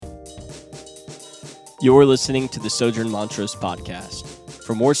You're listening to the Sojourn Montrose podcast.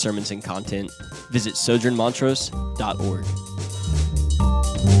 For more sermons and content, visit sojournmontrose.org.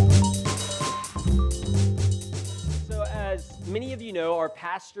 So as many of you know, our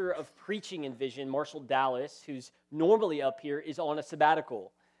pastor of preaching and vision, Marshall Dallas, who's normally up here, is on a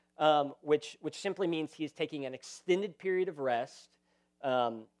sabbatical, which simply means he is taking an extended period of rest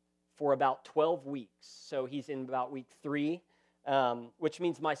for about 12 weeks. So he's in about week 3. Which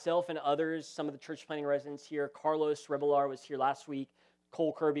means myself and others, some of the church planting residents here, Carlos Revelar was here last week,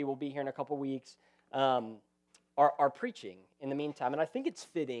 Cole Kirby will be here in a couple weeks, are preaching in the meantime. And I think it's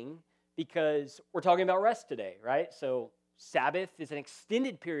fitting because we're talking about rest today, right? So Sabbath is an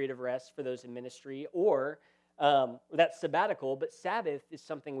extended period of rest for those in ministry, or that's sabbatical, but Sabbath is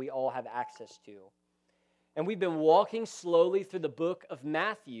something we all have access to. And we've been walking slowly through the book of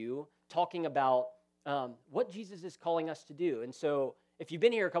Matthew, talking about what Jesus is calling us to do. And so if you've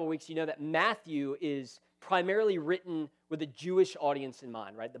been here a couple weeks, you know that Matthew is primarily written with a Jewish audience in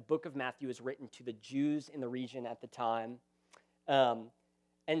mind, right? The book of Matthew is written to the Jews in the region at the time.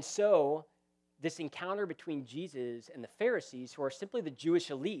 And so this encounter between Jesus and the Pharisees, who are simply the Jewish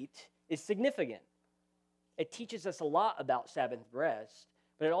elite, is significant. It teaches us a lot about Sabbath rest,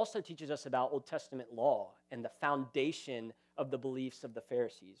 but it also teaches us about Old Testament law and the foundation of the beliefs of the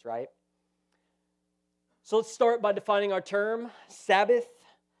Pharisees, right? So let's start by defining our term, Sabbath.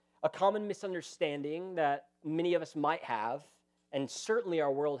 A common misunderstanding that many of us might have, and certainly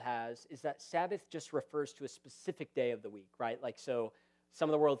our world has, is that Sabbath just refers to a specific day of the week, right? Like, so some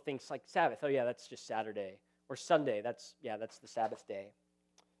of the world thinks like Sabbath, oh yeah, that's just Saturday. Or Sunday, that's the Sabbath day.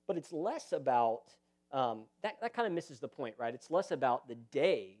 But it's less about, that kind of misses the point, right? It's less about the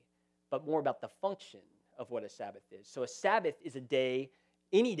day, but more about the function of what a Sabbath is. So a Sabbath is a day,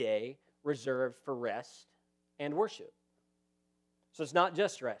 any day, reserved for rest and worship. So it's not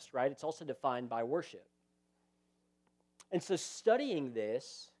just rest, right? It's also defined by worship. And so studying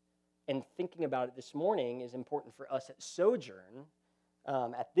this and thinking about it this morning is important for us at Sojourn,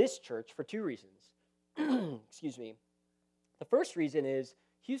 at this church, for 2 reasons. Excuse me. The first reason is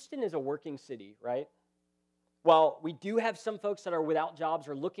Houston is a working city, right? While we do have some folks that are without jobs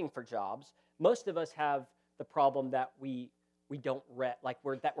or looking for jobs, most of us have the problem that we don't we're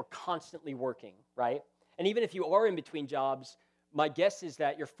constantly working, right? And even if you are in between jobs, my guess is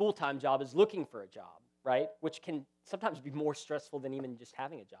that your full-time job is looking for a job, right? Which can sometimes be more stressful than even just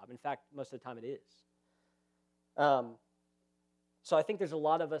having a job. In fact, most of the time it is. So I think there's a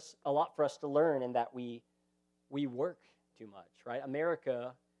lot for us to learn in that we work too much, right?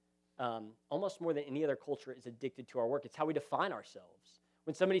 America, almost more than any other culture, is addicted to our work. It's how we define ourselves.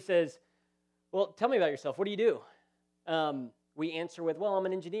 When somebody says, well, tell me about yourself. What do you do? We answer with, well, I'm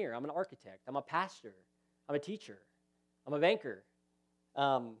an engineer, I'm an architect, I'm a pastor, I'm a teacher, I'm a banker,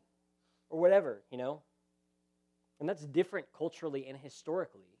 or whatever, you know? And that's different culturally and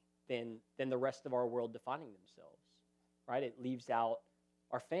historically than the rest of our world defining themselves, right? It leaves out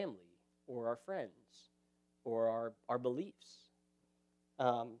our family or our friends or our beliefs.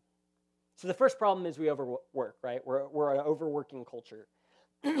 So the first problem is we overwork, right? We're an overworking culture.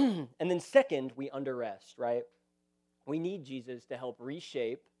 And then second, we underrest, right? We need Jesus to help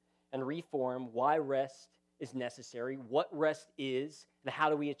reshape and reform why rest is necessary, what rest is, and how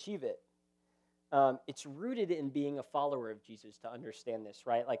do we achieve it. It's rooted in being a follower of Jesus to understand this,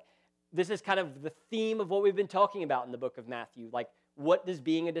 right? Like, this is kind of the theme of what we've been talking about in the book of Matthew. Like, what does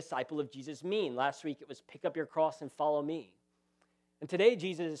being a disciple of Jesus mean? Last week it was pick up your cross and follow me. And today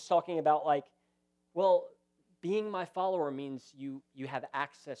Jesus is talking about like, well, being my follower means you have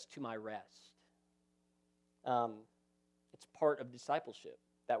access to my rest. It's part of discipleship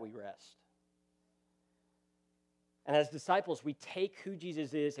that we rest. And as disciples, we take who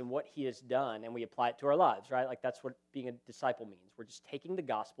Jesus is and what he has done and we apply it to our lives, right? Like that's what being a disciple means. We're just taking the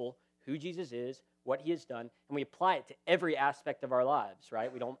gospel, who Jesus is, what he has done, and we apply it to every aspect of our lives,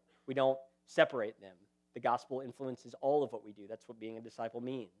 right? We don't separate them. The gospel influences all of what we do. That's what being a disciple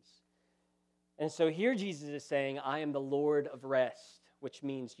means. And so here Jesus is saying, I am the Lord of rest, which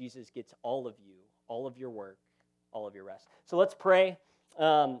means Jesus gets all of you, all of your work, all of your rest. So let's pray.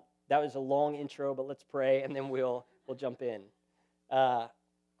 That was a long intro, but let's pray, and then we'll jump in.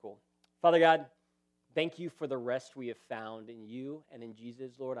 Cool. Father God, thank you for the rest we have found in you and in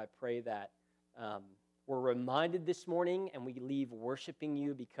Jesus, Lord. I pray that we're reminded this morning and we leave worshiping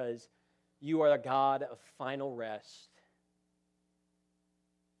you because you are a God of final rest.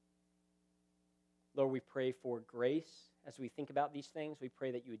 Lord, we pray for grace as we think about these things. We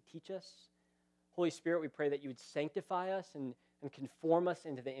pray that you would teach us. Holy Spirit, we pray that you would sanctify us and conform us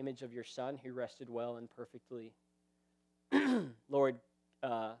into the image of your Son who rested well and perfectly. Lord,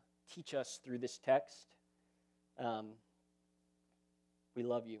 teach us through this text. We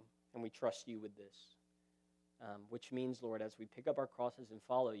love you and we trust you with this, which means, Lord, as we pick up our crosses and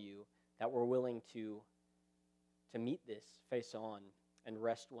follow you, that we're willing to meet this face on and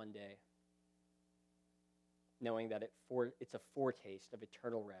rest one day, knowing that it's a foretaste of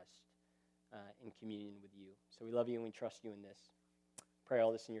eternal rest in communion with you. So we love you and we trust you in this. Pray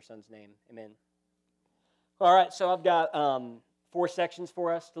all this in your Son's name. Amen. All right, so I've got 4 sections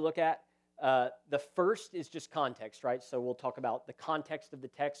for us to look at. The first is just context, right? So we'll talk about the context of the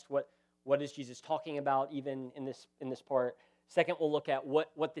text. What is Jesus talking about even in this part? Second, we'll look at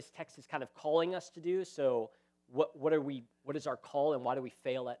what this text is kind of calling us to do. So what is our call and why do we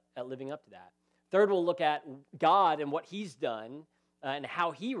fail at living up to that? Third, we'll look at God and what he's done and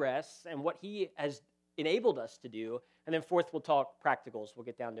how he rests and what he has enabled us to do. And then fourth, we'll talk practicals. We'll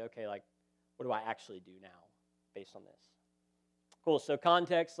get down to, okay, like, what do I actually do now based on this? Cool, so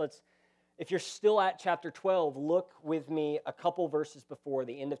context, if you're still at chapter 12, look with me a couple verses before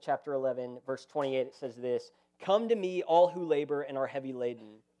the end of chapter 11, verse 28. It says this, "Come to me, all who labor and are heavy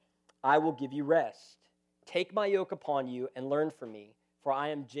laden. I will give you rest. Take my yoke upon you and learn from me, for I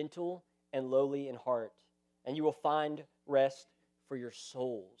am gentle and lowly in heart, and you will find rest for your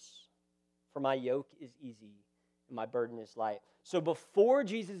souls. For my yoke is easy and my burden is light." So before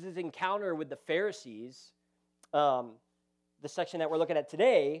Jesus' encounter with the Pharisees, the section that we're looking at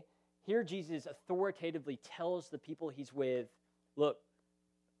today, here Jesus authoritatively tells the people he's with, look,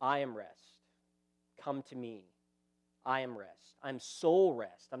 I am rest. Come to me. I am rest. I'm soul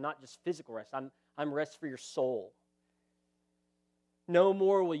rest. I'm not just physical rest. I'm rest for your soul. No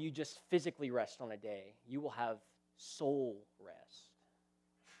more will you just physically rest on a day. You will have soul rest.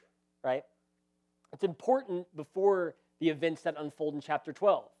 Right? It's important before the events that unfold in chapter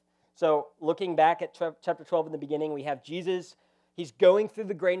 12. So looking back at chapter 12 in the beginning, we have Jesus. He's going through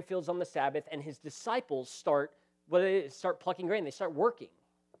the grain fields on the Sabbath, and his disciples start plucking grain. They start working.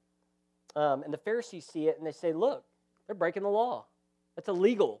 And the Pharisees see it, and they say, look, they're breaking the law. That's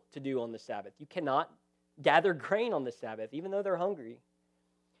illegal to do on the Sabbath. You cannot gather grain on the Sabbath, even though they're hungry.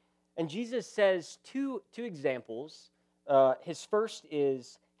 And Jesus says two examples. His first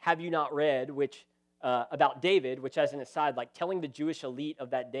is, have you not read, which about David, which as an aside, like telling the Jewish elite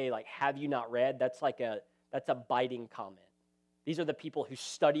of that day, like, have you not read? That's a biting comment. These are the people who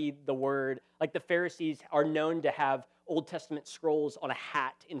study the word. Like the Pharisees are known to have Old Testament scrolls on a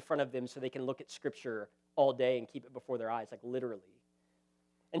hat in front of them so they can look at Scripture all day and keep it before their eyes, like literally.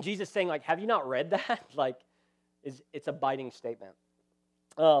 And Jesus saying, like, have you not read that? Like, it's a biting statement.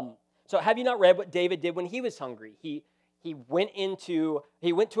 So have you not read what David did when he was hungry? He went to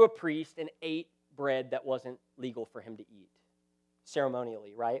a priest and ate bread that wasn't legal for him to eat,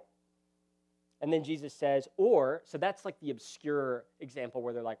 ceremonially, right? And then Jesus says, so that's like the obscure example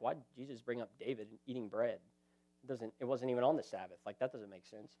where they're like, why did Jesus bring up David eating bread? It wasn't even on the Sabbath. Like, that doesn't make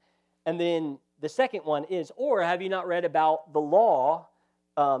sense. And then the second one is, or have you not read about the law,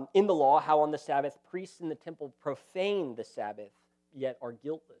 in the law, how on the Sabbath priests in the temple profane the Sabbath, yet are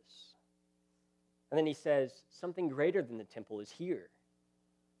guiltless? And then he says, something greater than the temple is here.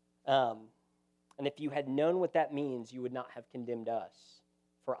 And if you had known what that means, you would not have condemned us.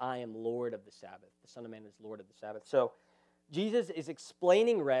 For I am Lord of the Sabbath. The Son of Man is Lord of the Sabbath. So Jesus is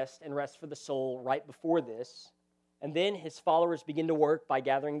explaining rest and rest for the soul right before this. And then his followers begin to work by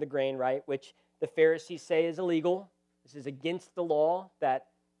gathering the grain, right, which the Pharisees say is illegal. This is against the law that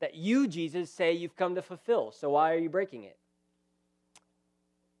you, Jesus, say you've come to fulfill. So why are you breaking it?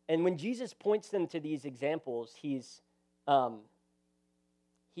 And when Jesus points them to these examples, he's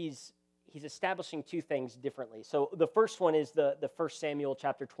establishing two things differently. So the first one is the 1 Samuel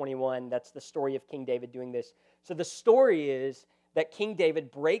chapter 21. That's the story of King David doing this. So the story is that King David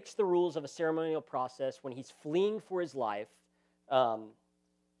breaks the rules of a ceremonial process when he's fleeing for his life.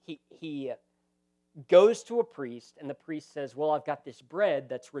 He goes to a priest, and the priest says, well, I've got this bread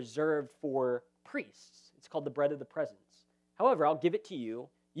that's reserved for priests. It's called the bread of the presence. However, I'll give it to you.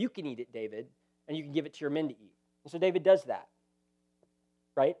 You can eat it, David, and you can give it to your men to eat. And so David does that,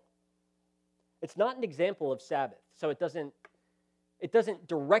 right? It's not an example of Sabbath, so it doesn't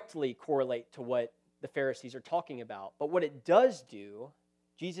directly correlate to what the Pharisees are talking about. But what it does do,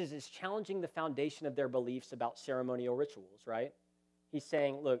 Jesus is challenging the foundation of their beliefs about ceremonial rituals, right? He's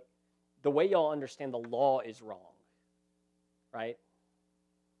saying, look, the way y'all understand the law is wrong, right?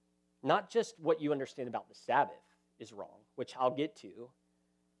 Not just what you understand about the Sabbath is wrong, which I'll get to.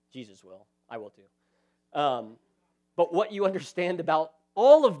 Jesus will. I will too. But what you understand about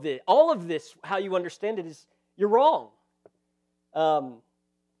all of this, how you understand it is, you're wrong.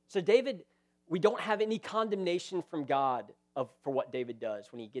 So David, we don't have any condemnation from God for what David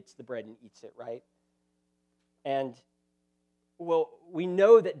does when he gets the bread and eats it, right? And, well, we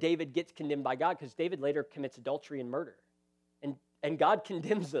know that David gets condemned by God because David later commits adultery and murder. And God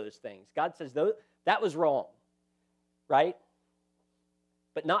condemns those things. God says, that was wrong, right?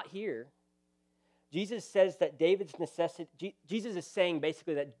 But not here. Jesus says that Jesus is saying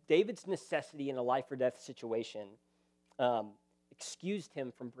basically that David's necessity in a life or death situation excused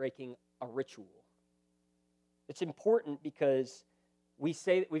him from breaking a ritual. It's important because we've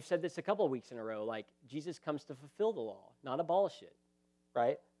said this a couple of weeks in a row, like Jesus comes to fulfill the law, not abolish it,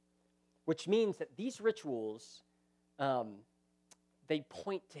 right? Which means that these rituals, they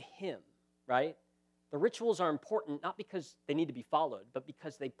point to him, right? The rituals are important not because they need to be followed, but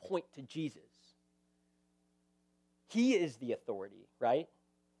because they point to Jesus. He is the authority, right?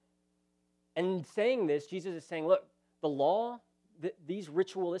 And in saying this, Jesus is saying, look, the law, these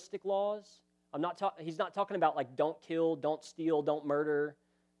ritualistic laws, he's not talking about like don't kill, don't steal, don't murder.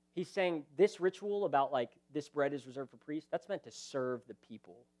 He's saying this ritual about like this bread is reserved for priests, that's meant to serve the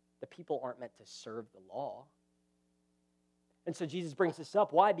people. The people aren't meant to serve the law. And so Jesus brings this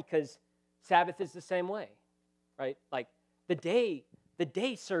up. Why? Because Sabbath is the same way, right? Like the day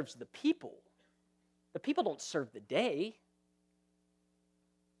serves the people. The people don't serve the day.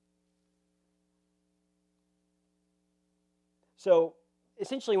 So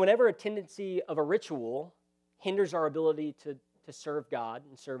essentially, whenever a tendency of a ritual hinders our ability to serve God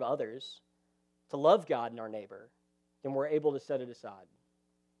and serve others, to love God and our neighbor, then we're able to set it aside.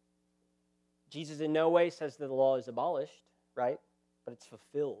 Jesus in no way says that the law is abolished, right? But it's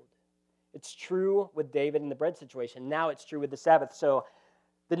fulfilled. It's true with David in the bread situation. Now it's true with the Sabbath. So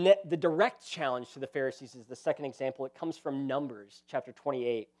the direct challenge to the Pharisees is the second example. It comes from Numbers chapter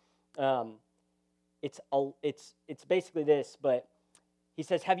 28. It's basically this, but he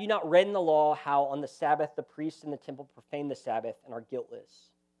says, have you not read in the law how on the Sabbath the priests in the temple profane the Sabbath and are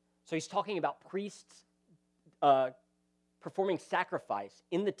guiltless? So he's talking about priests performing sacrifice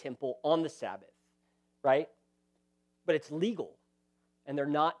in the temple on the Sabbath, right? But it's legal, and they're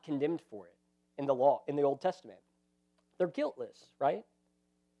not condemned for it in the law, in the Old Testament. They're guiltless, right?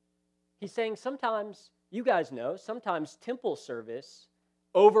 He's saying sometimes, you guys know, sometimes temple service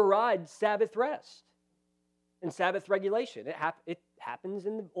overrides Sabbath rest and Sabbath regulation. It happens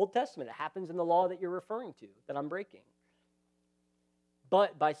in the Old Testament. It happens in the law that you're referring to, that I'm breaking.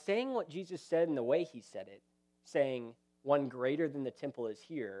 But by saying what Jesus said and the way he said it, saying one greater than the temple is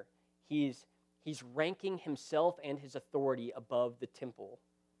here, he's ranking himself and his authority above the temple,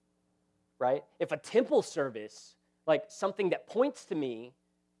 right? If a temple service, like something that points to me,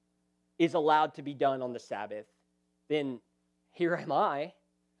 is allowed to be done on the Sabbath, then here am I.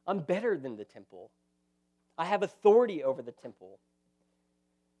 I'm better than the temple. I have authority over the temple.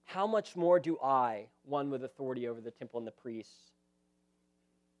 How much more do I, one with authority over the temple and the priests,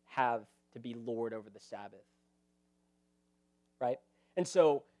 have to be Lord over the Sabbath? Right? And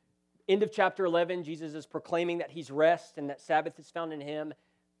so, end of chapter 11, Jesus is proclaiming that he's rest and that Sabbath is found in him.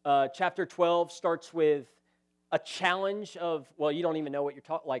 Chapter 12 starts with a challenge of, well, you don't even know what you're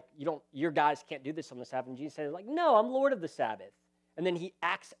talking, like, your guys can't do this on the Sabbath. And Jesus says, like, no, I'm Lord of the Sabbath. And then he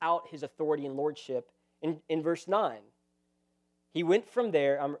acts out his authority and lordship in verse 9. He went from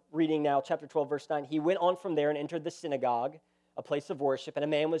there, I'm reading now chapter 12, verse 9. He went on from there and entered the synagogue, a place of worship, and a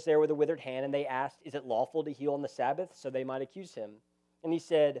man was there with a withered hand, and they asked, is it lawful to heal on the Sabbath? So they might accuse him. And he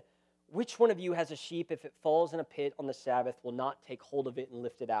said, which one of you has a sheep, if it falls in a pit on the Sabbath, will not take hold of it and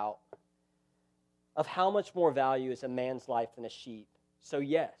lift it out? Of how much more value is a man's life than a sheep? So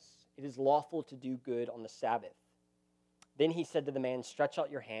yes, it is lawful to do good on the Sabbath. Then he said to the man, stretch out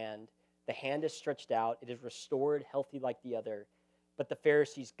your hand. The hand is stretched out. It is restored, healthy like the other. But the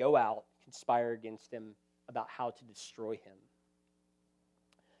Pharisees go out, conspire against him about how to destroy him.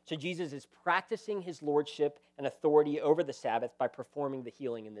 So Jesus is practicing his lordship and authority over the Sabbath by performing the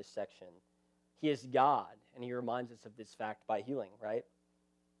healing in this section. He is God, and he reminds us of this fact by healing, right?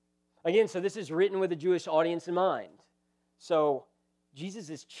 Again, so this is written with a Jewish audience in mind. So Jesus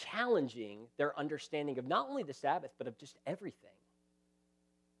is challenging their understanding of not only the Sabbath, but of just everything.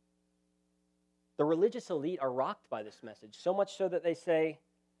 The religious elite are rocked by this message, so much so that they say,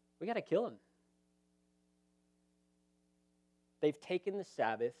 we got to kill him. They've taken the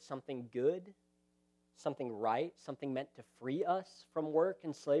Sabbath, something good, something right, something meant to free us from work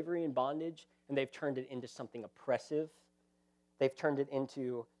and slavery and bondage, and they've turned it into something oppressive. They've turned it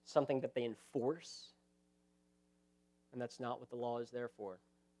into something that they enforce, and that's not what the law is there for,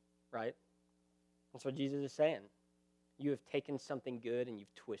 right? That's what Jesus is saying. You have taken something good and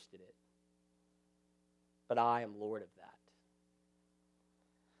you've twisted it. But I am Lord of that.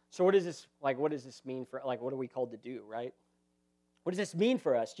 So what does this mean for, what are we called to do, right? What does this mean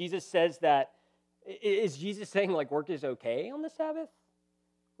for us? Jesus says that, is Jesus saying like work is okay on the Sabbath?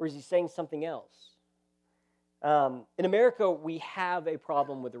 Or is he saying something else? In America, we have a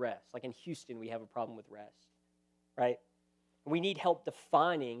problem with rest. Like in Houston, we have a problem with rest, right? We need help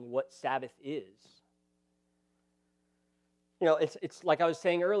defining what Sabbath is. You know, it's like I was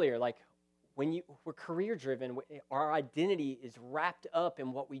saying earlier, like we're career driven, our identity is wrapped up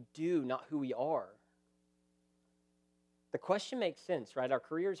in what we do, not who we are. The question makes sense, right? Our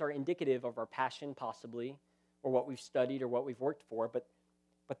careers are indicative of our passion, possibly, or what we've studied or what we've worked for, but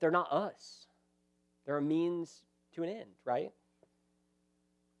they're not us. They're a means to an end, right?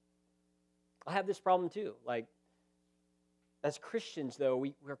 I have this problem too. Like, as Christians, though,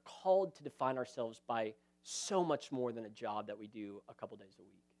 we're called to define ourselves by so much more than a job that we do a couple days a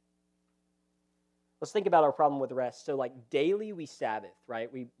week. Let's think about our problem with rest. So, like, daily we Sabbath,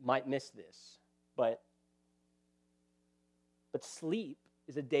 right? We might miss this, but sleep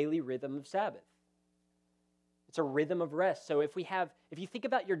is a daily rhythm of Sabbath. It's a rhythm of rest. So if you think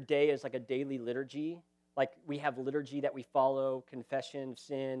about your day as like a daily liturgy, like we have liturgy that we follow, confession of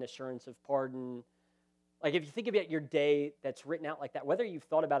sin, assurance of pardon. Like if you think about your day that's written out like that, whether you've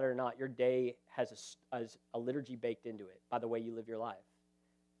thought about it or not, your day has a liturgy baked into it by the way you live your life.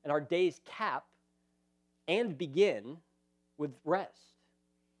 And our days cap and begin with rest.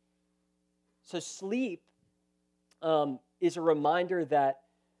 So sleep is a reminder that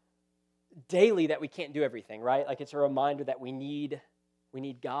daily that we can't do everything, right? Like it's a reminder that we need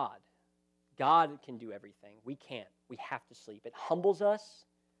God. God can do everything. We can't. We have to sleep. It humbles us.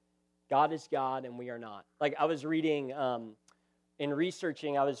 God is God and we are not. Like I was reading, in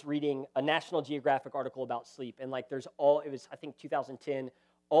researching, I was reading a National Geographic article about sleep. And like it was, I think 2010,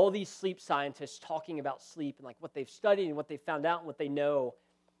 all these sleep scientists talking about sleep and like what they've studied and what they found out and what they know.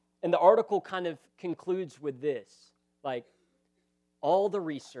 And the article kind of concludes with this, like, all the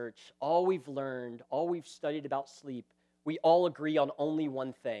research, all we've learned, all we've studied about sleep, we all agree on only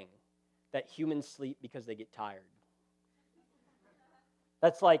one thing, that humans sleep because they get tired.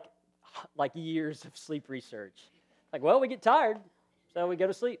 That's like years of sleep research. Like, well, we get tired, so we go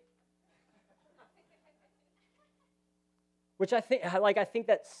to sleep. Which I think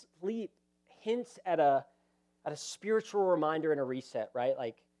that sleep hints at a spiritual reminder and a reset, right?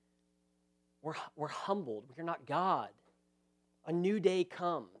 Like, we're humbled. We're not God. A new day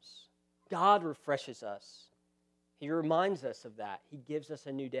comes. God refreshes us. He reminds us of that. He gives us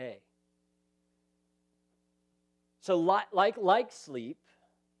a new day. So like sleep,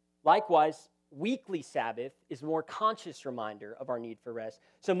 likewise, weekly Sabbath is a more conscious reminder of our need for rest.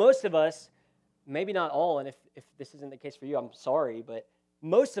 So most of us, maybe not all, and if this isn't the case for you, I'm sorry, but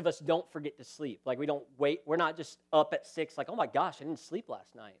most of us don't forget to sleep. Like we don't wait. We're not just up at 6 like, oh my gosh, I didn't sleep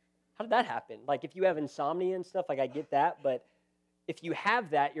last night. How did that happen? Like if you have insomnia and stuff, like I get that, but if you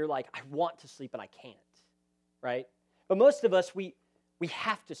have that, you're like, I want to sleep and I can't, right? But most of us, we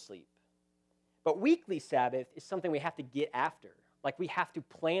have to sleep. But weekly Sabbath is something we have to get after. Like we have to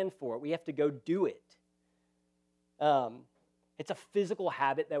plan for it. We have to go do it. It's a physical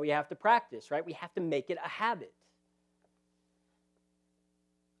habit that we have to practice, right? We have to make it a habit.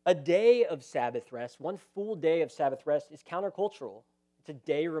 A day of Sabbath rest, one full day of Sabbath rest is countercultural.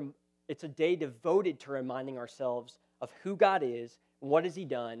 It's a day devoted to reminding ourselves of who God is, what has He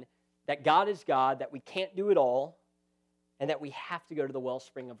done, that God is God, that we can't do it all, and that we have to go to the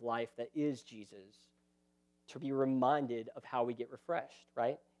wellspring of life that is Jesus to be reminded of how we get refreshed,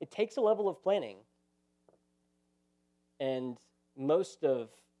 right? It takes a level of planning. And most of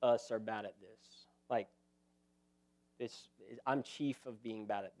us are bad at this. Like, I'm chief of being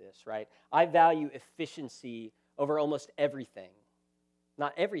bad at this, right? I value efficiency over almost everything.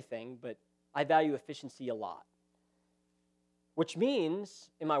 Not everything, but I value efficiency a lot. Which means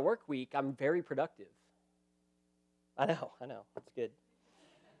in my work week, I'm very productive. I know, that's good.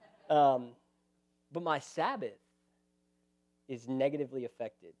 But my Sabbath is negatively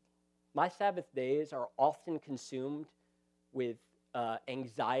affected. My Sabbath days are often consumed with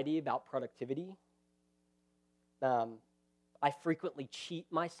anxiety about productivity. I frequently cheat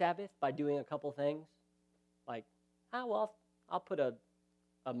my Sabbath by doing a couple things. Like, I'll put a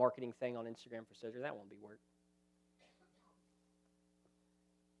marketing thing on Instagram for Sojourn. That won't be work.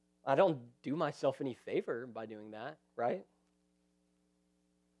 I don't do myself any favor by doing that, right?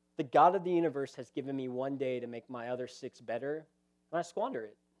 The God of the universe has given me one day to make my other 6 better, and I squander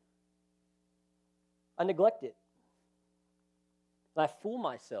it. I neglect it. And I fool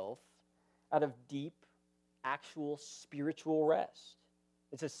myself out of deep, actual spiritual rest.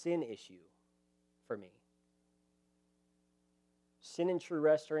 It's a sin issue for me. Sin and true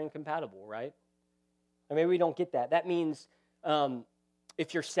rest are incompatible, right? Or maybe we don't get that. That means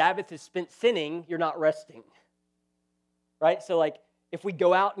If your Sabbath is spent sinning, you're not resting, right? So like if we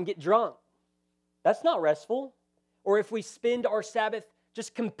go out and get drunk, that's not restful. Or if we spend our Sabbath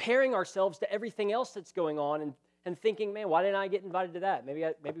just comparing ourselves to everything else that's going on and thinking, man, why didn't I get invited to that? Maybe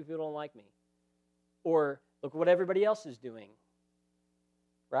people don't like me. Or look what everybody else is doing,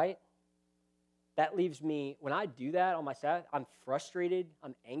 right? That leaves me, when I do that on my Sabbath, I'm frustrated,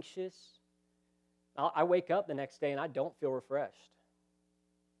 I'm anxious. I wake up the next day and I don't feel refreshed.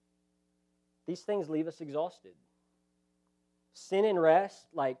 These things leave us exhausted. Sin and rest,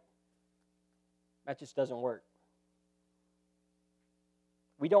 like, that just doesn't work.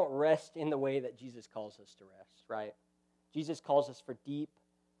 We don't rest in the way that Jesus calls us to rest, right? Jesus calls us for deep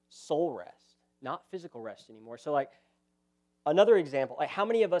soul rest, not physical rest anymore. So like, another example, like how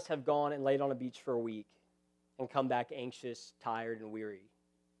many of us have gone and laid on a beach for a week and come back anxious, tired, and weary?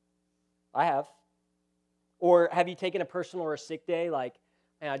 I have. Or have you taken a personal or a sick day? Like,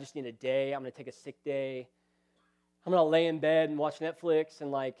 man, I just need a day. I'm going to take a sick day. I'm going to lay in bed and watch Netflix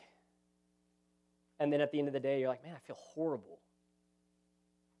and then at the end of the day, you're like, man, I feel horrible.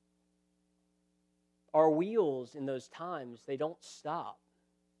 Our wheels in those times, they don't stop.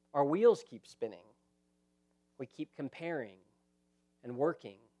 Our wheels keep spinning. We keep comparing and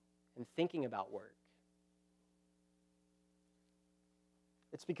working and thinking about work.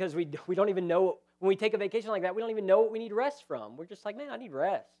 It's because we don't even know, when we take a vacation like that, we don't even know what we need rest from. We're just like, man, I need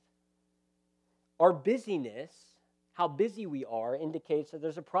rest. Our busyness, how busy we are, indicates that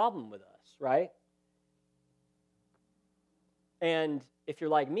there's a problem with us, right? And if you're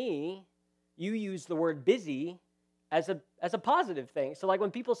like me, you use the word busy as a positive thing. So like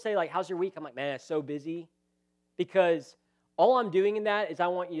when people say like, how's your week? I'm like, man, it's so busy. Because all I'm doing in that is I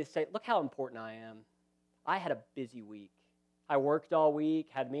want you to say, look how important I am. I had a busy week. I worked all week,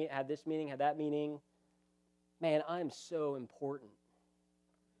 had this meeting, had that meeting. Man, I'm so important.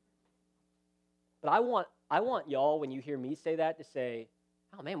 But I want y'all, when you hear me say that, to say,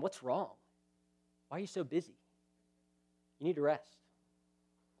 oh man, what's wrong? Why are you so busy? You need to rest.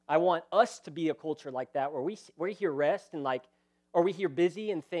 I want us to be a culture like that where we hear rest and like, or we hear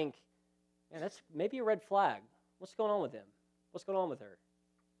busy and think, man, that's maybe a red flag. What's going on with him? What's going on with her?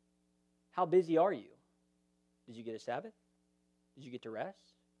 How busy are you? Did you get a Sabbath? Did you get to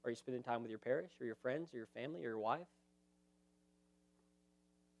rest? Are you spending time with your parish or your friends or your family or your wife?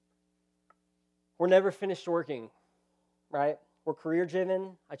 We're never finished working, right? We're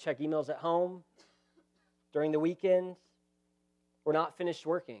career-driven. I check emails at home during the weekend. We're not finished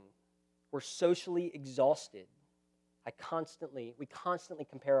working. We're socially exhausted. We constantly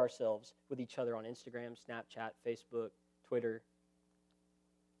compare ourselves with each other on Instagram, Snapchat, Facebook, Twitter.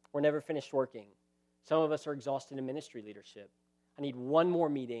 We're never finished working. Some of us are exhausted in ministry leadership. I need one more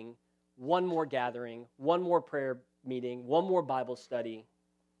meeting, one more gathering, one more prayer meeting, one more Bible study.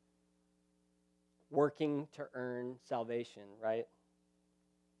 Working to earn salvation, right?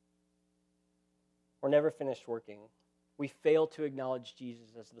 We're never finished working. We fail to acknowledge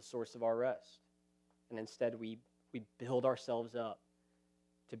Jesus as the source of our rest. And instead we build ourselves up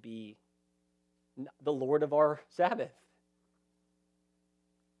to be the Lord of our Sabbath.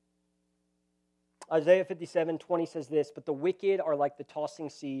 Isaiah 57:20 says this, but the wicked are like the tossing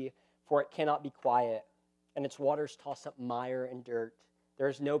sea, for it cannot be quiet, and its waters toss up mire and dirt. There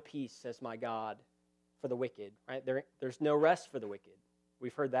is no peace, says my God, for the wicked. Right? There's no rest for the wicked.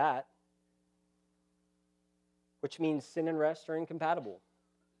 We've heard that. Which means sin and rest are incompatible.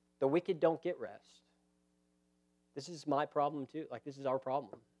 The wicked don't get rest. This is my problem too. Like, this is our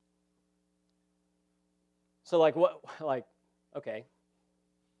problem. So okay,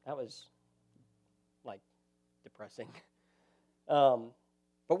 that was depressing. But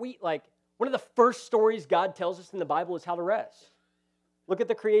one of the first stories God tells us in the Bible is how to rest. Look at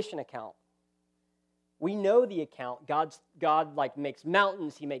the creation account. We know the account. God makes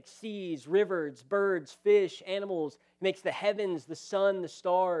mountains, he makes seas, rivers, birds, fish, animals. He makes the heavens, the sun, the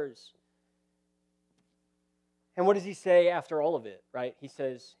stars. And what does he say after all of it, right? He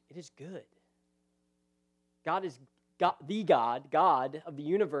says, it is good. God of the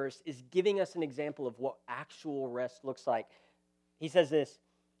universe, is giving us an example of what actual rest looks like. He says this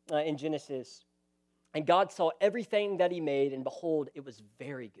in Genesis, and God saw everything that he made, and behold, it was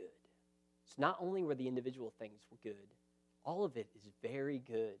very good. So not only were the individual things good, all of it is very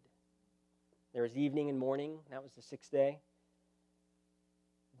good. There was evening and morning, and that was the sixth day.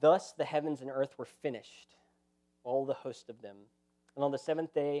 Thus the heavens and earth were finished, all the host of them. And on the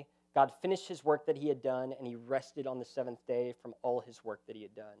seventh day, God finished his work that he had done, and he rested on the seventh day from all his work that he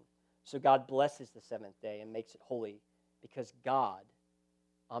had done. So God blesses the seventh day and makes it holy, because God,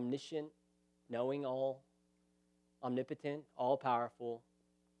 omniscient, knowing all, omnipotent, all-powerful,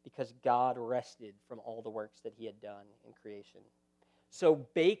 because God rested from all the works that he had done in creation. So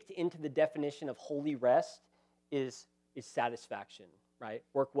baked into the definition of holy rest is satisfaction, right?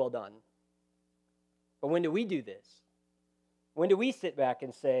 Work well done. But when do we do this? When do we sit back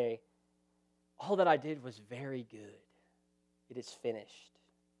and say, all that I did was very good. It is finished.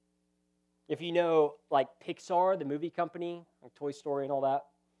 If you know, like Pixar, the movie company, like Toy Story and all that,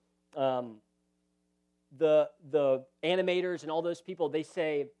 the animators and all those people, they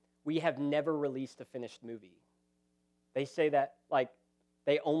say, we have never released a finished movie. They say that, like,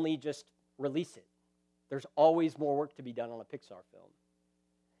 they only just release it. There's always more work to be done on a Pixar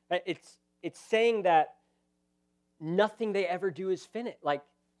film. It's saying that nothing they ever do is finished. Like,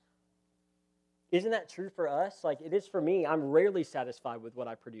 isn't that true for us? Like, it is for me. I'm rarely satisfied with what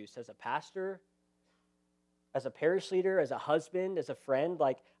I produce as a pastor, as a parish leader, as a husband, as a friend.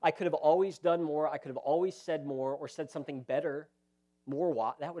 Like, I could have always done more. I could have always said more or said something better, more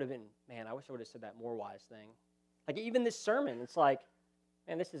wise. That would have been, man, I wish I would have said that more wise thing. Like, even this sermon, it's like,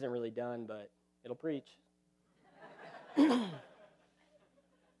 man, this isn't really done, but it'll preach.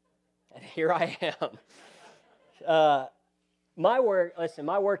 And here I am. My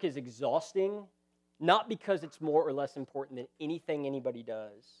work is exhausting, not because it's more or less important than anything anybody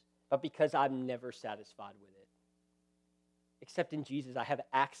does, but because I'm never satisfied with it. Except in Jesus, I have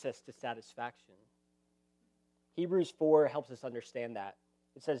access to satisfaction. Hebrews 4 helps us understand that.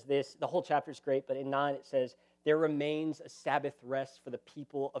 It says this, the whole chapter is great, but in 9 it says, there remains a Sabbath rest for the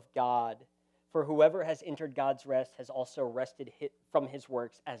people of God. For whoever has entered God's rest has also rested from his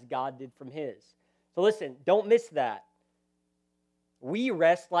works as God did from his. So listen, don't miss that. We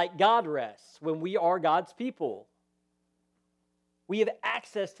rest like God rests when we are God's people. We have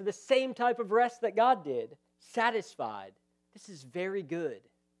access to the same type of rest that God did, satisfied. This is very good.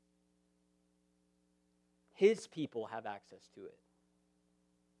 His people have access to it.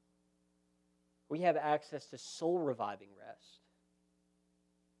 We have access to soul-reviving rest,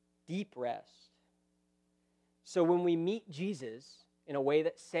 deep rest. So when we meet Jesus in a way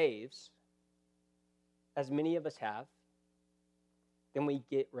that saves, as many of us have, then we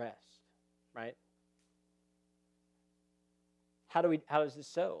get rest, right? How is this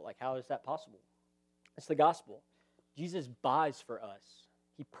so? Like, how is that possible? It's the gospel. Jesus buys for us.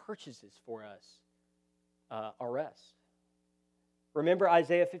 He purchases for us our rest. Remember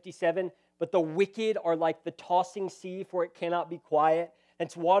Isaiah 57? But the wicked are like the tossing sea, for it cannot be quiet. And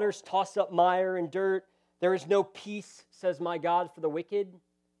its waters toss up mire and dirt. There is no peace, says my God, for the wicked.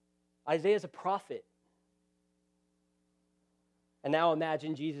 Isaiah is a prophet. And now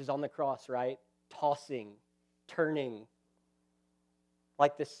imagine Jesus on the cross, right? Tossing, turning,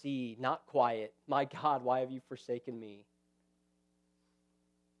 like the sea, not quiet. My God, why have you forsaken me?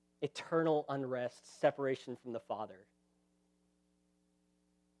 Eternal unrest, separation from the Father.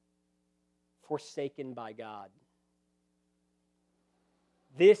 Forsaken by God.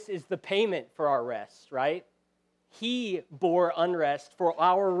 This is the payment for our rest, right? He bore unrest for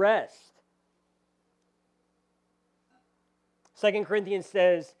our rest. 2 Corinthians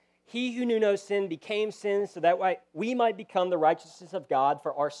says, he who knew no sin became sin so that we might become the righteousness of God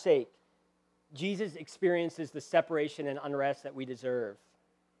for our sake. Jesus experiences the separation and unrest that we deserve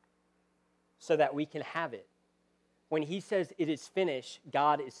so that we can have it. When he says it is finished,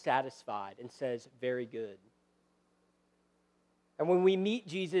 God is satisfied and says, very good. And when we meet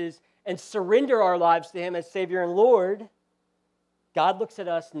Jesus and surrender our lives to him as Savior and Lord, God looks at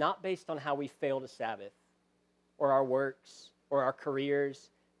us not based on how we failed a Sabbath or our works or our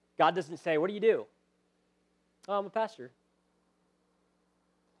careers. God doesn't say, what do you do? Oh, I'm a pastor.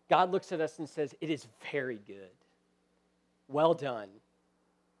 God looks at us and says, it is very good. Well done.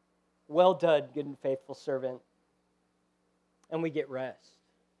 Well done, good and faithful servant. And we get rest.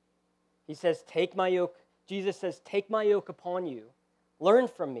 He says, take my yoke. Jesus says, take my yoke upon you. Learn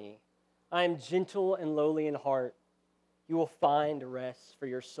from me. I am gentle and lowly in heart. You will find rest for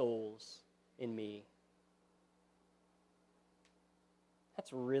your souls in me.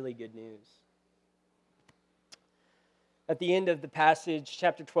 That's really good news. At the end of the passage,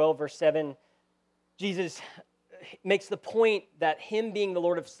 chapter 12, verse 7, Jesus makes the point that him being the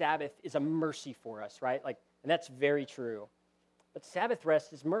Lord of Sabbath is a mercy for us, right? And that's very true. But Sabbath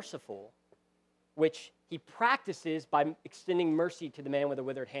rest is merciful, which he practices by extending mercy to the man with a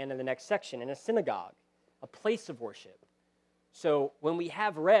withered hand in the next section, in a synagogue, a place of worship. So when we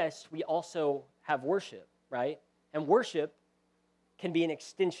have rest, we also have worship, right? And worship can be an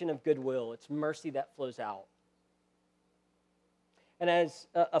extension of goodwill. It's mercy that flows out. And as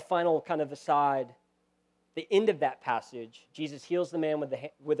a final kind of aside, the end of that passage, Jesus heals the man with the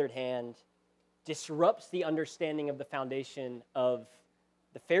withered hand, disrupts the understanding of the foundation of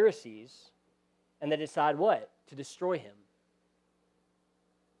the Pharisees, and they decide what? To destroy him.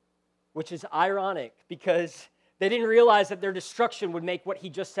 Which is ironic because they didn't realize that their destruction would make what he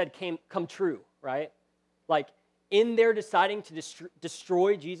just said come true, right? Like, in their deciding to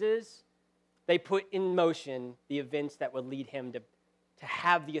destroy Jesus, they put in motion the events that would lead him to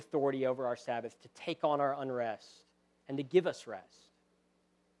have the authority over our Sabbath, to take on our unrest, and to give us rest.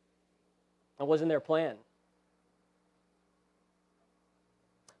 That wasn't their plan.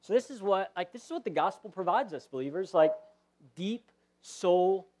 So this is what the gospel provides us, believers, like deep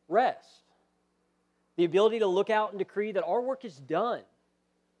soul rest. The ability to look out and decree that our work is done.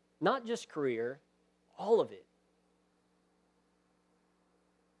 Not just career, all of it.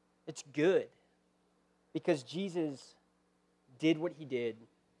 It's good because Jesus did what he did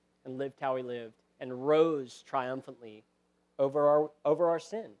and lived how he lived and rose triumphantly over our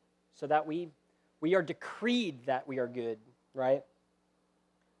sin so that we are decreed that we are good, right?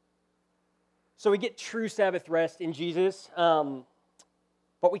 So we get true Sabbath rest in Jesus,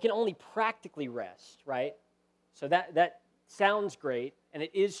 but we can only practically rest, right? So that sounds great, and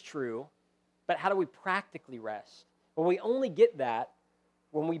it is true, but how do we practically rest? Well, we only get that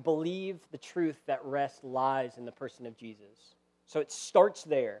when we believe the truth that rest lies in the person of Jesus. So it starts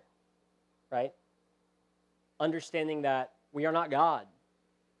there, right? Understanding that we are not God,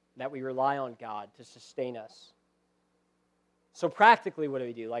 that we rely on God to sustain us. So practically, what do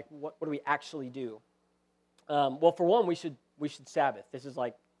we do? Like, what do we actually do? Well, for one, we should Sabbath. This is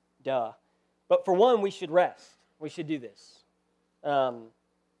like, duh. But for one, we should rest. We should do this.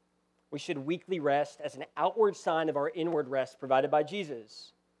 We should weekly rest as an outward sign of our inward rest provided by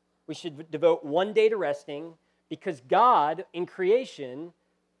Jesus. We should devote one day to resting because God, in creation,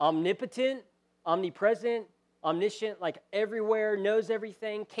 omnipotent, omnipresent, omniscient, like everywhere, knows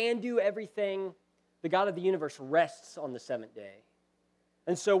everything, can do everything, the God of the universe rests on the seventh day.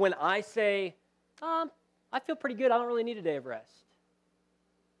 And so when I say, I feel pretty good, I don't really need a day of rest,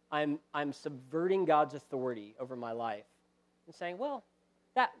 I'm subverting God's authority over my life and saying, well,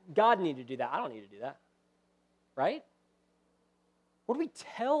 that God needed to do that. I don't need to do that. Right? What do we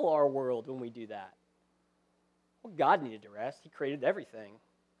tell our world when we do that? Well, God needed to rest. He created everything.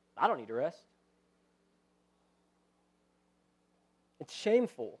 I don't need to rest. It's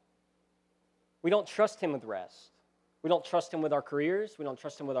shameful. We don't trust him with rest. We don't trust him with our careers. We don't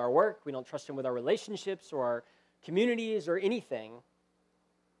trust him with our work. We don't trust him with our relationships or our communities or anything.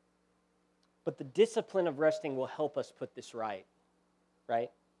 But the discipline of resting will help us put this right.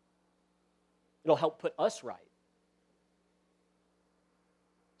 Right? It'll help put us right.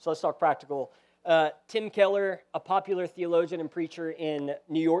 So let's talk practical. Tim Keller, a popular theologian and preacher in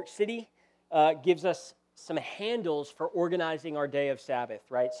New York City, gives us some handles for organizing our day of Sabbath,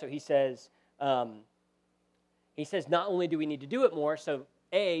 right? So he says not only do we need to do it more, so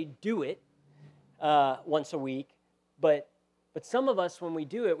do it once a week, but some of us, when we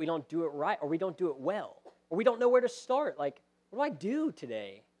do it, we don't do it right, or we don't do it well, or we don't know where to start. Like, what do I do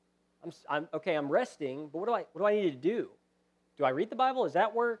today? I'm resting, but what do I need to do? Do I read the Bible? Does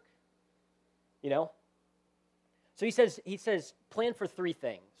that work? You know? So he says plan for three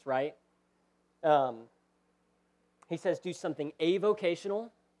things, right? He says do something avocational,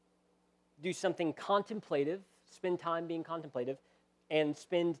 do something contemplative, spend time being contemplative, and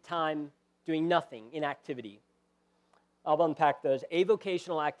spend time doing nothing, inactivity. I'll unpack those.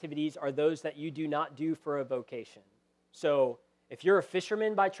 Avocational activities are those that you do not do for a vocation. So if you're a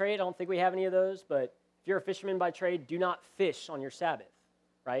fisherman by trade, I don't think we have any of those, but if you're a fisherman by trade, do not fish on your Sabbath,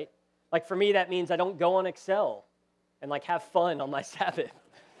 right? Like for me, that means I don't go on Excel and like have fun on my Sabbath.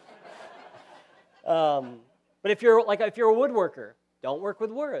 But if you're a woodworker, don't work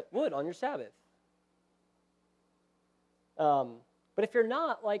with wood on your Sabbath. But if you're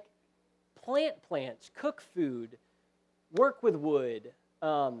not, like, plant plants, cook food, work with wood,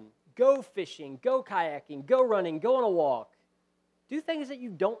 go fishing, go kayaking, go running, go on a walk. Do things that you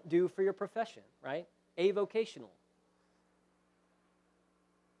don't do for your profession, right? Avocational.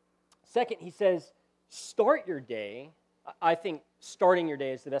 Second, he says, start your day. I think starting your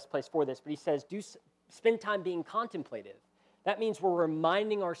day is the best place for this, but he says, spend time being contemplative. That means we're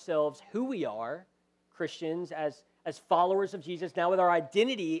reminding ourselves who we are, Christians, as followers of Jesus, now with our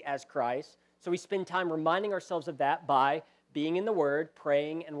identity as Christ. So we spend time reminding ourselves of that by being in the Word,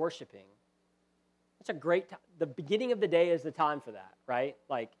 praying, and worshiping. It's a great time. The beginning of the day is the time for that, right?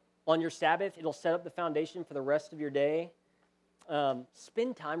 Like on your Sabbath, it'll set up the foundation for the rest of your day.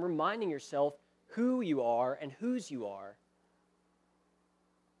 Spend time reminding yourself who you are and whose you are.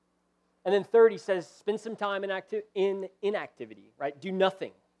 And then third, he says, spend some time in inactivity, right? Do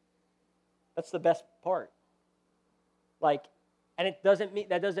nothing. That's the best part. Like, and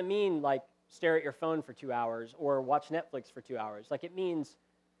that doesn't mean like stare at your phone for 2 hours or watch Netflix for 2 hours. Like, it means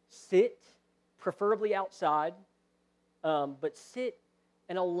sit, preferably outside, but sit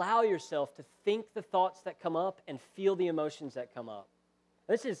and allow yourself to think the thoughts that come up and feel the emotions that come up.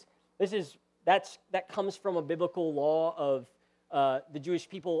 That comes from a biblical law of the Jewish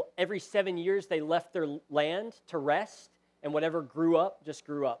people. Every 7 years they left their land to rest, and whatever grew up just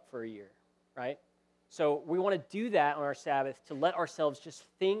grew up for a year, right? So we want to do that on our Sabbath, to let ourselves just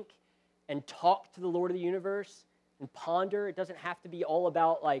think and talk to the Lord of the universe and ponder. It doesn't have to be all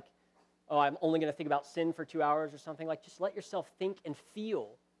about like, oh, I'm only going to think about sin for 2 hours or something. Like, just let yourself think and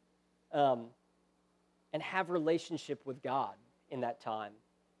feel and have relationship with God in that time.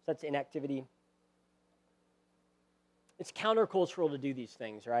 So that's inactivity. It's countercultural to do these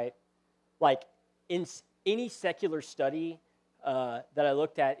things, right? Like, in any secular study that I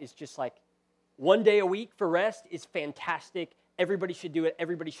looked at is just like, 1 day a week for rest is fantastic. Everybody should do it.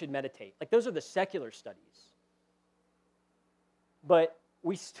 Everybody should meditate. Like, those are the secular studies. But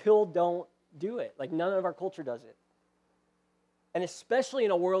we still don't do it. Like, none of our culture does it. And especially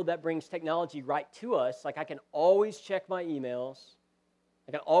in a world that brings technology right to us, like, I can always check my emails.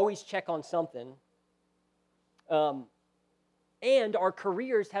 I can always check on something. And our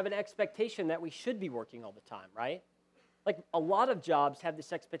careers have an expectation that we should be working all the time, right? Like, a lot of jobs have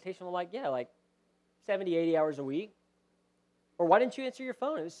this expectation of like, yeah, like 70, 80 hours a week. Or why didn't you answer your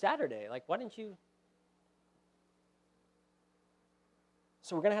phone? It was Saturday. Like, why didn't you?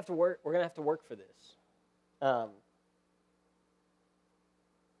 So we're going to have to work. We're going to have to work for this.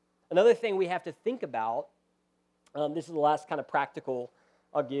 Another thing we have to think about, this is the last kind of practical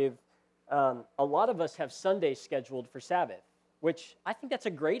I'll give. A lot of us have Sundays scheduled for Sabbath, which I think that's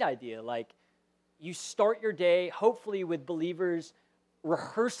a great idea. Like, you start your day, hopefully, with believers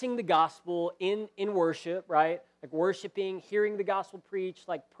rehearsing the gospel in worship, right? Like, worshiping, hearing the gospel preached,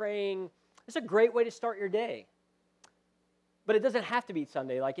 like praying. It's a great way to start your day. But it doesn't have to be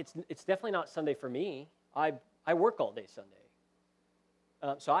Sunday. Like, it's definitely not Sunday for me. I work all day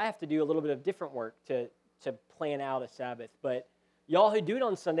Sunday. So I have to do a little bit of different work to plan out a Sabbath. But y'all who do it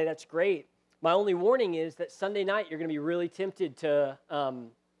on Sunday, that's great. My only warning is that Sunday night you're going to be really tempted to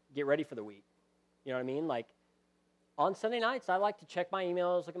get ready for the week. You know what I mean? Like, on Sunday nights, I like to check my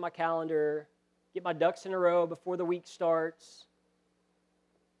emails, look at my calendar, get my ducks in a row before the week starts.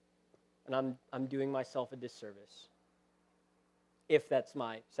 And I'm doing myself a disservice, if that's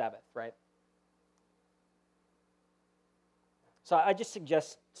my Sabbath, right? So I just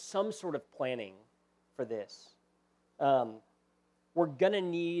suggest some sort of planning for this. We're going to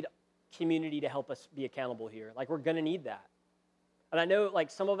need community to help us be accountable here. Like, we're going to need that. And I know, like,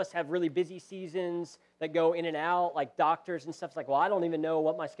 some of us have really busy seasons that go in and out, like doctors and stuff. It's like, well, I don't even know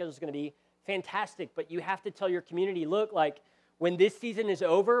what my schedule is going to be. Fantastic, but you have to tell your community, look, like, when this season is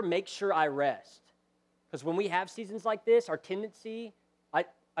over, make sure I rest. Because when we have seasons like this, our tendency, I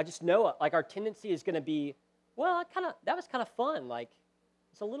just know it, like, our tendency is going to be, well, that was kind of fun. Like,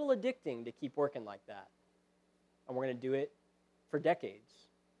 it's a little addicting to keep working like that. And we're going to do it for decades.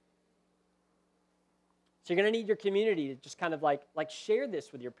 So you're going to need your community to just kind of like share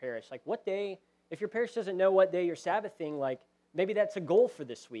this with your parish. Like, what day, if your parish doesn't know what day you're Sabbathing, like, maybe that's a goal for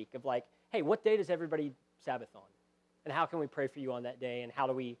this week of like, hey, what day does everybody Sabbath on? And how can we pray for you on that day? And how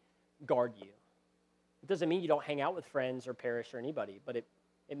do we guard you? It doesn't mean you don't hang out with friends or parish or anybody, but it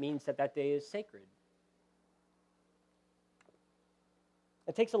means that day is sacred.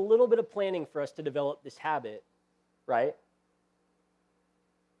 It takes a little bit of planning for us to develop this habit, right?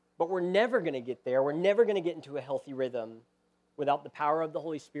 But we're never going to get there. We're never going to get into a healthy rhythm without the power of the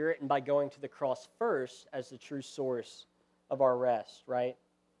Holy Spirit and by going to the cross first as the true source of our rest, right?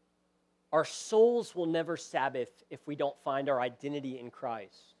 Our souls will never Sabbath if we don't find our identity in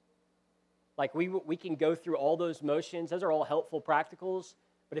Christ. Like, we can go through all those motions. Those are all helpful practicals.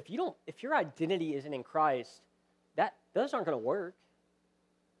 But if your identity isn't in Christ, those aren't going to work.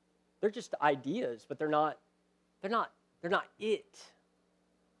 They're just ideas, but they're not it.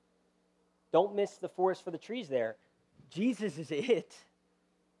 Don't miss the forest for the trees there. Jesus is it.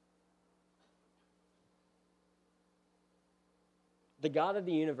 The God of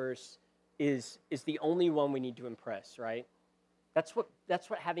the universe is the only one we need to impress, right? That's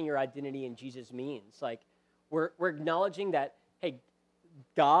what having your identity in Jesus means. Like, we're acknowledging that, hey,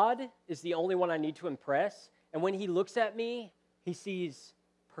 God is the only one I need to impress. And when he looks at me, he sees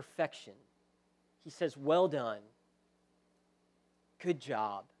perfection. He says, well done. Good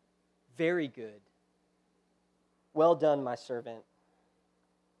job. Very good. Well done, my servant.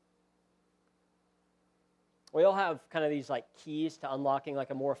 We all have kind of these like keys to unlocking like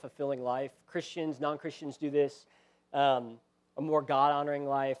a more fulfilling life. Christians, non-Christians do this. A more God-honoring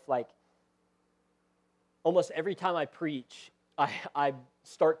life. Like almost every time I preach, I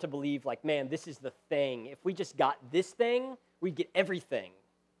start to believe like, man, this is the thing. If we just got this thing, we'd get everything.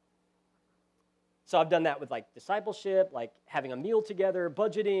 So I've done that with like discipleship, like having a meal together,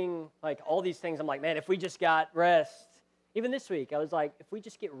 budgeting, like all these things. I'm like, man, if we just got rest. Even this week, I was like, if we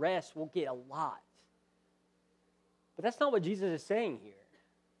just get rest, we'll get a lot. But that's not what Jesus is saying here.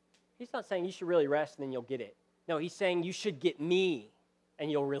 He's not saying you should really rest and then you'll get it. No, he's saying you should get me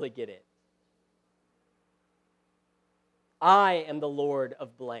and you'll really get it. I am the Lord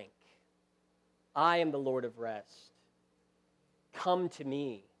of blank. I am the Lord of rest. Come to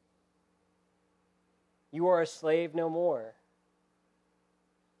me. You are a slave no more.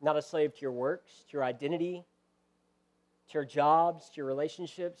 Not a slave to your works, to your identity, to your jobs, to your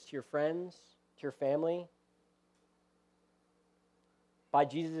relationships, to your friends, to your family. By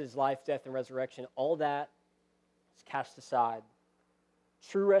Jesus' life, death, and resurrection, all that is cast aside.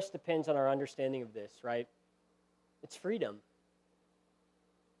 True rest depends on our understanding of this, right? It's freedom.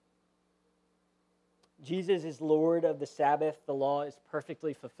 Jesus is Lord of the Sabbath. The law is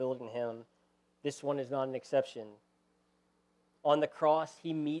perfectly fulfilled in him. This one is not an exception. On the cross,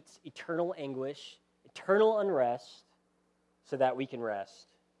 he meets eternal anguish, eternal unrest, so that we can rest.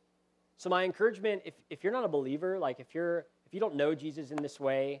 So my encouragement, if you're not a believer, like if you don't know Jesus in this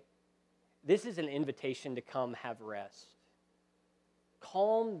way, this is an invitation to come have rest.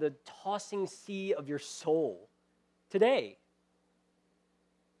 Calm the tossing sea of your soul today.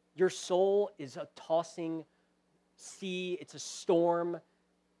 Your soul is a tossing sea. It's a storm.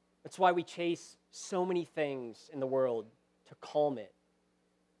 That's why we chase so many things in the world to calm it.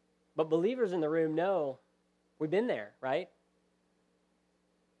 But believers in the room know we've been there, right?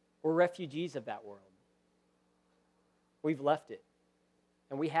 We're refugees of that world. We've left it.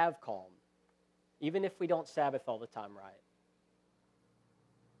 And we have calm, even if we don't Sabbath all the time right.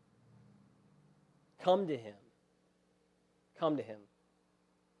 Come to him. Come to him.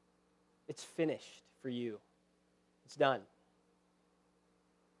 It's finished for you. It's done.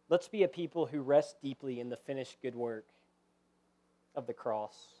 Let's be a people who rest deeply in the finished good work of the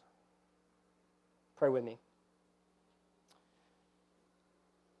cross. Pray with me.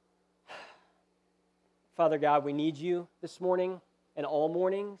 Father God, we need you this morning and all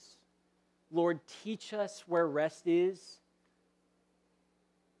mornings. Lord, teach us where rest is.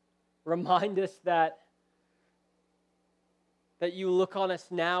 Remind us that you look on us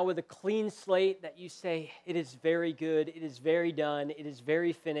now with a clean slate, that you say, it is very good, it is very done, it is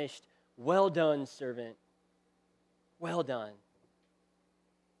very finished. Well done, servant. Well done.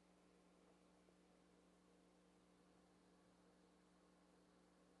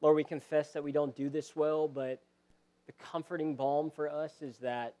 Lord, we confess that we don't do this well, but the comforting balm for us is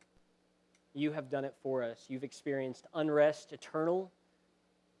that you have done it for us. You've experienced unrest eternal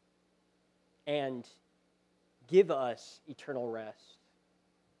and give us eternal rest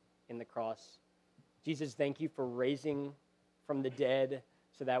in the cross. Jesus, thank you for raising from the dead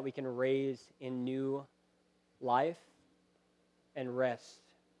so that we can raise in new life and rest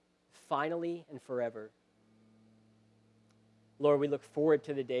finally and forever. Lord, we look forward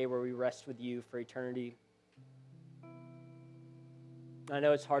to the day where we rest with you for eternity. I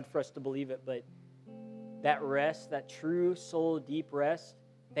know it's hard for us to believe it, but that rest, that true soul deep rest,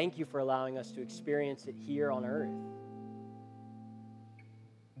 thank you for allowing us to experience it here on earth.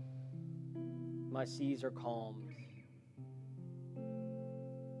 My seas are calmed.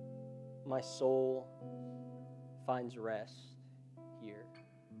 My soul finds rest here.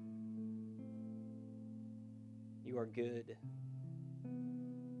 You are good.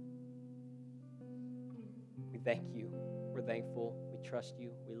 We thank you. We're thankful. We trust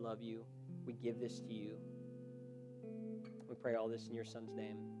you. We love you. We give this to you. We pray all this in your Son's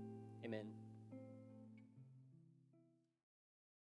name. Amen.